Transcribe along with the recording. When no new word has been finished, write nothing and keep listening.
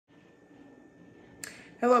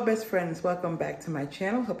Hello best friends, welcome back to my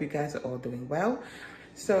channel. Hope you guys are all doing well.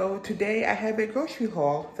 So today I have a grocery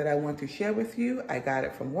haul that I want to share with you. I got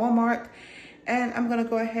it from Walmart and I'm gonna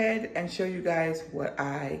go ahead and show you guys what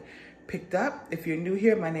I picked up. If you're new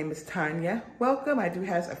here, my name is Tanya. Welcome, I do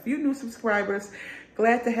have a few new subscribers.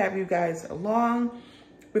 Glad to have you guys along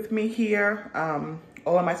with me here.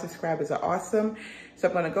 All of my subscribers are awesome. So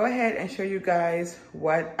I'm gonna go ahead and show you guys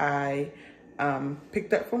what I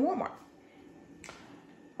picked up from Walmart.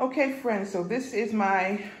 Okay, friends, so this is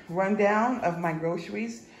my rundown of my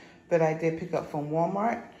groceries that I did pick up from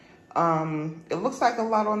Walmart. It looks like a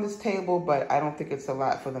lot on this table, but I don't think it's a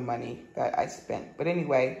lot for the money that I spent. But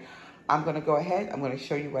anyway, I'm gonna go ahead, I'm gonna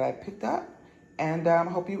show you what I picked up, and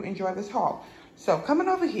hope you enjoy this haul. So coming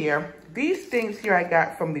over here, these things here I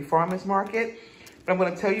got from the farmer's market, but I'm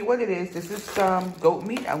gonna tell you what it is. This is some goat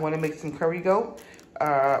meat. I wanna make some curry goat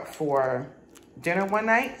for dinner one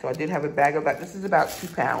night. So I did have a bag of that. This is about 2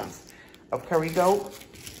 pounds of curry goat.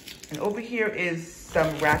 And over here is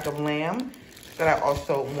some rack of lamb that I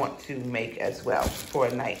also want to make as well for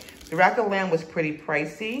a night. The rack of lamb was pretty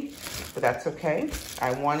pricey, but that's okay.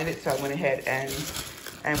 I wanted it, so I went ahead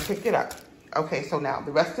and picked it up. Okay, so now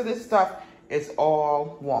the rest of this stuff is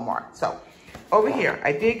all Walmart. So over here,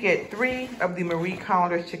 I did get 3 of the Marie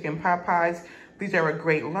Callender's chicken pot pies. These are a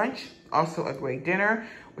great lunch, also a great dinner,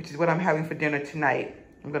 which is what I'm having for dinner tonight.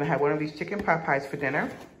 I'm gonna have one of these chicken pot pies for dinner,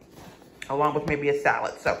 along with maybe a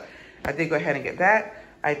salad. So I did go ahead and get that.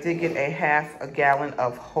 I did get a half a gallon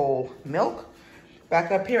of whole milk.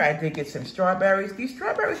 Back up here, I did get some strawberries. These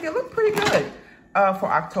strawberries here look pretty good for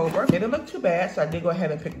October. They didn't look too bad, so I did go ahead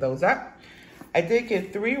and pick those up. I did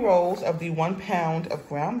get 3 rolls of the 1 pound of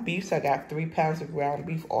ground beef, so I got 3 pounds of ground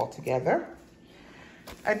beef altogether.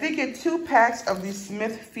 I did get 2 packs of the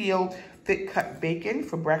Smithfield thick cut bacon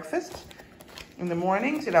for breakfast in the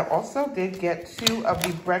mornings. And I also did get 2 of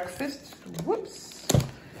the breakfast,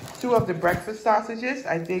 2 of the breakfast sausages.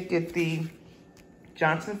 I did get the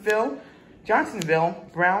Johnsonville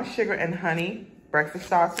brown sugar and honey breakfast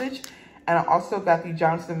sausage. And I also got the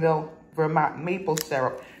Johnsonville Vermont maple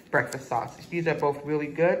syrup breakfast sausage. These are both really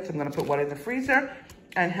good. So I'm gonna put one in the freezer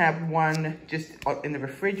and have one just in the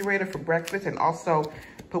refrigerator for breakfast, and also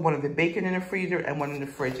put one of the bacon in the freezer and one in the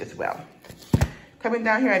fridge as well. Coming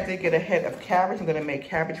down here, I did get a head of cabbage. I'm gonna make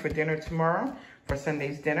cabbage for dinner tomorrow for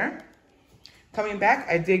Sunday's dinner. Coming back,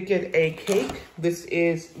 I did get a cake. This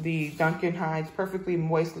is the Duncan Hines Perfectly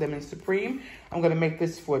Moist Lemon Supreme. I'm gonna make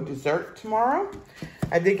this for dessert tomorrow.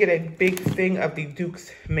 I did get a big thing of the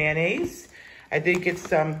Duke's mayonnaise. I did get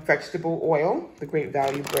some vegetable oil, the Great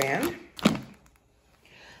Value brand.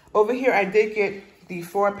 Over here, I did get the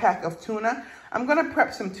 4-pack of tuna. I'm gonna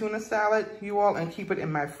prep some tuna salad, you all, and keep it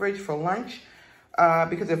in my fridge for lunch.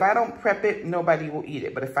 Because if I don't prep it, nobody will eat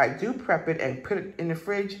it. But if I do prep it and put it in the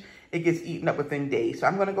fridge, it gets eaten up within days. So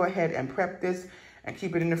I'm gonna go ahead and prep this and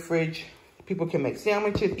keep it in the fridge. People can make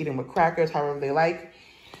sandwiches, eat them with crackers, however they like.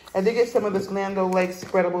 I did get some of this Land O'Lakes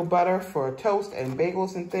spreadable butter for toast and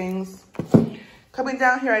bagels and things. Coming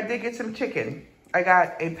down here, I did get some chicken. I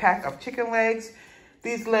got a pack of chicken legs.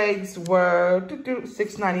 These legs were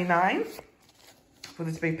 $6.99 for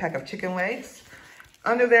this big pack of chicken legs.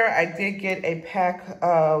 Under there, I did get a pack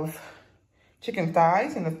of chicken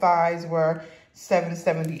thighs, and the thighs were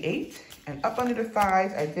 $7.78. And up under the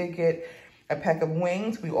thighs, I did get a pack of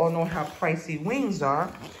wings. We all know how pricey wings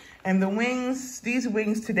are. And the wings, these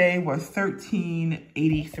wings today were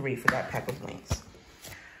 $13.83 for that pack of wings.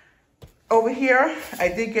 Over here, I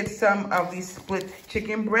did get some of these split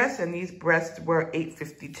chicken breasts, and these breasts were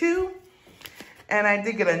 $8.52. And I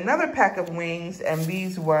did get another pack of wings, and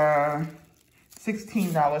these were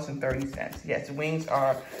 $16.30. Yes, wings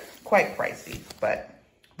are quite pricey, but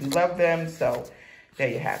we love them, so there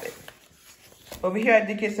you have it. Over here, I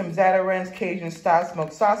did get some Zatarain's Cajun Style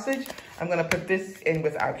Smoked Sausage. I'm gonna put this in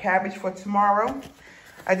with our cabbage for tomorrow.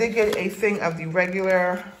 I did get a thing of the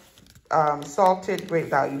regular salted Great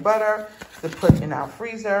Value butter to put in our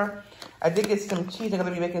freezer. I did get some cheese. I'm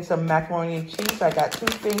gonna be making some macaroni and cheese. I got 2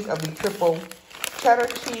 things of the triple cheddar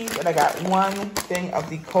cheese, and I got 1 thing of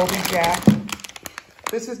the Colby Jack.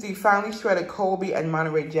 This is the finely shredded Colby and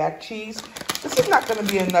Monterey Jack cheese. This is not gonna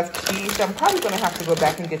be enough cheese. I'm probably gonna have to go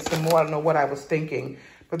back and get some more. I don't know what I was thinking,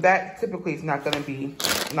 but that typically is not gonna be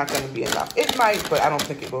enough. It might, but I don't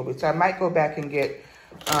think it will be. So I might go back and get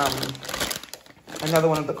another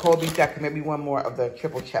one of the Colby Jack, and maybe 1 more of the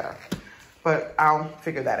triple cheddar, but I'll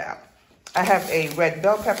figure that out. I have a red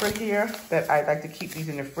bell pepper here that I like to keep these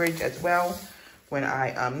in the fridge as well when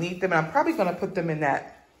I need them. And I'm probably gonna put them in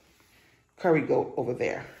that curry goat over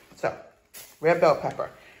there. So, red bell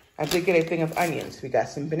pepper. I did get a thing of onions. We got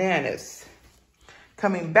some bananas.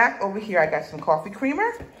 Coming back over here, I got some coffee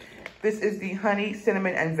creamer. This is the honey,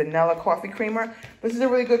 cinnamon, and vanilla coffee creamer. This is a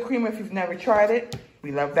really good creamer if you've never tried it.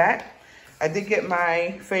 We love that. I did get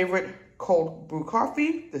my favorite cold brew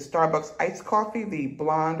coffee, the Starbucks iced coffee, the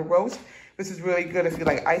blonde roast. This is really good if you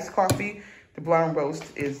like iced coffee. The blonde roast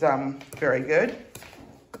is very good.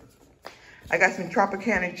 I got some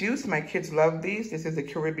Tropicana juice. My kids love these. This is the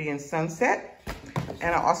Caribbean Sunset.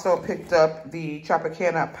 And I also picked up the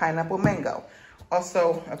Tropicana Pineapple Mango.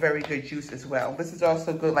 Also a very good juice as well. This is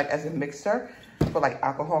also good like as a mixer for like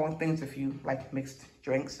alcohol and things if you like mixed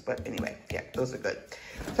drinks. But anyway, yeah, those are good.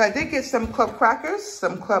 So I did get some club crackers,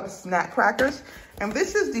 some club snack crackers. And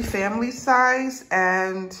this is the family size.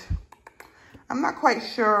 And I'm not quite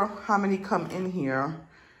sure how many come in here.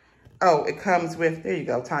 Oh, it comes with, there you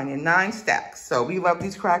go, Tanya, 9 stacks. So we love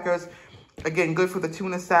these crackers. Again, good for the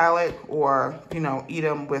tuna salad or, you know, eat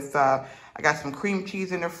them with, I got some cream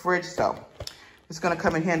cheese in the fridge. So it's going to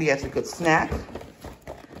come in handy as a good snack.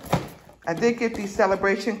 I did get these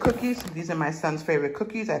celebration cookies. These are my son's favorite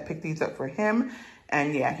cookies. I picked these up for him.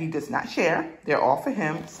 And yeah, he does not share. They're all for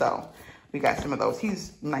him. So we got some of those.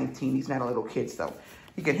 He's 19. He's not a little kid, so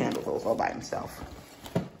he can handle those all by himself.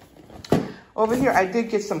 Over here, I did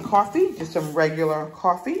get some coffee, just some regular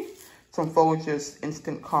coffee, some Folgers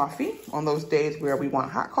instant coffee on those days where we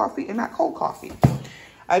want hot coffee and not cold coffee.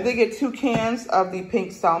 I did get 2 cans of the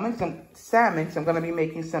pink salmon, so I'm going to be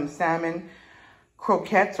making some salmon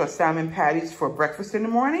croquettes or salmon patties for breakfast in the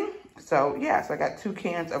morning. So yeah, so I got 2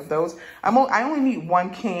 cans of those. I only need 1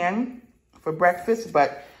 can for breakfast,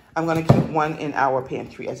 but I'm going to keep 1 in our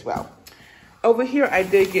pantry as well. Over here, I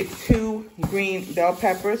did get 2 green bell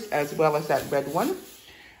peppers as well as that red one.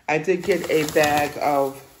 I did get a bag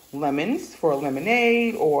of lemons for a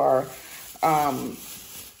lemonade or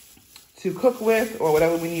to cook with or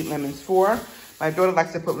whatever we need lemons for. My daughter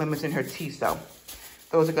likes to put lemons in her tea, so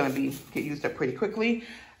those are going to get used up pretty quickly.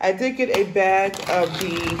 I did get a bag of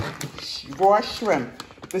the raw shrimp.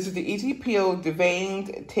 This is the easy peel,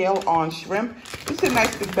 deveined, tail-on shrimp. This is a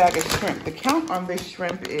nice big bag of shrimp. The count on this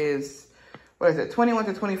shrimp is, what is it, 21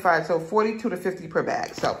 to 25, so 42 to 50 per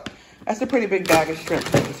bag. So that's a pretty big bag of shrimp.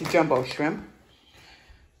 It's a jumbo shrimp.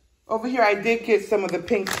 Over here, I did get some of the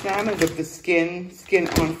pink salmon with the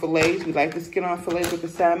skin-on fillets. We like the skin-on fillets with the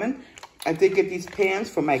salmon. I did get these pans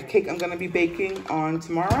for my cake I'm going to be baking on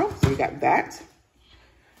tomorrow. So we got that.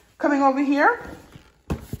 Coming over here,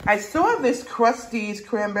 I saw this Krusteaz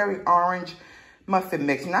cranberry orange muffin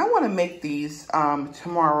mix. And I want to make these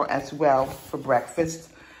tomorrow as well for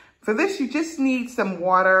breakfast. For this, you just need some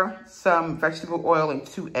water, some vegetable oil, and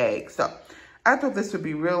 2 eggs. So I thought this would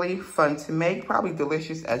be really fun to make, probably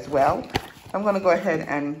delicious as well. I'm going to go ahead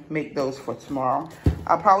and make those for tomorrow.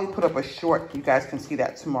 I'll probably put up a short. You guys can see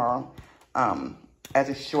that tomorrow as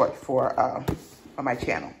a short for on my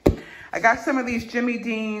channel. I got some of these Jimmy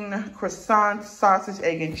Dean croissant, sausage,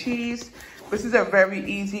 egg, and cheese. This is a very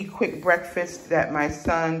easy, quick breakfast that my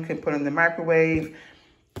son can put in the microwave.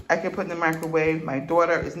 I can put in the microwave. My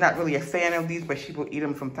daughter is not really a fan of these, but she will eat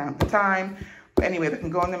them from time to time. But anyway, they can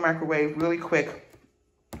go in the microwave really quick,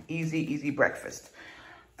 easy breakfast.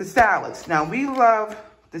 The salads. Now, we love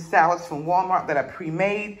the salads from Walmart that are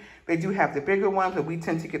pre-made. They do have the bigger ones, but we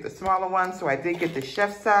tend to get the smaller ones. So I did get the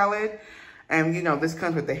chef salad. And, you know, this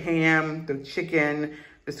comes with the ham, the chicken,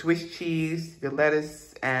 the Swiss cheese, the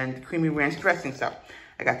lettuce, and creamy ranch dressing. So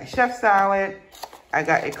I got the chef salad. I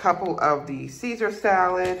got a couple of the Caesar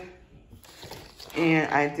salad. And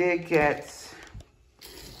I did get,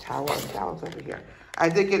 salads over here. I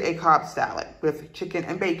did get a Cobb salad with chicken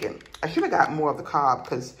and bacon. I should have got more of the Cobb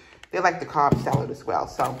because they like the Cobb salad as well.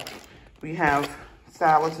 So we have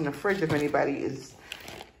salads in the fridge if anybody is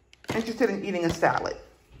interested in eating a salad.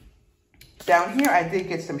 Down here, I did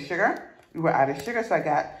get some sugar. We were out of sugar, so I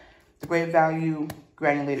got the Great Value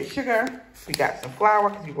granulated sugar. We got some flour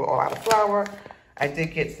because we were all out of flour. I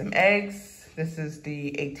did get some eggs. This is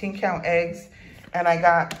the 18-count eggs. And I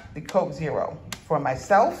got the Coke Zero for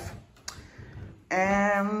myself.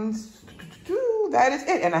 And that is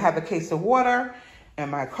it. And I have a case of water in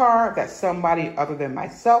my car that somebody other than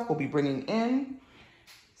myself will be bringing in.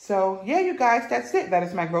 So yeah, you guys, that's it. That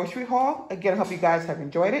is my grocery haul. Again, I hope you guys have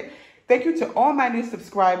enjoyed it. Thank you to all my new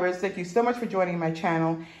subscribers. Thank you so much for joining my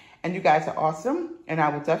channel. And you guys are awesome. And I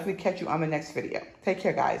will definitely catch you on the next video. Take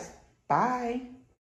care, guys. Bye.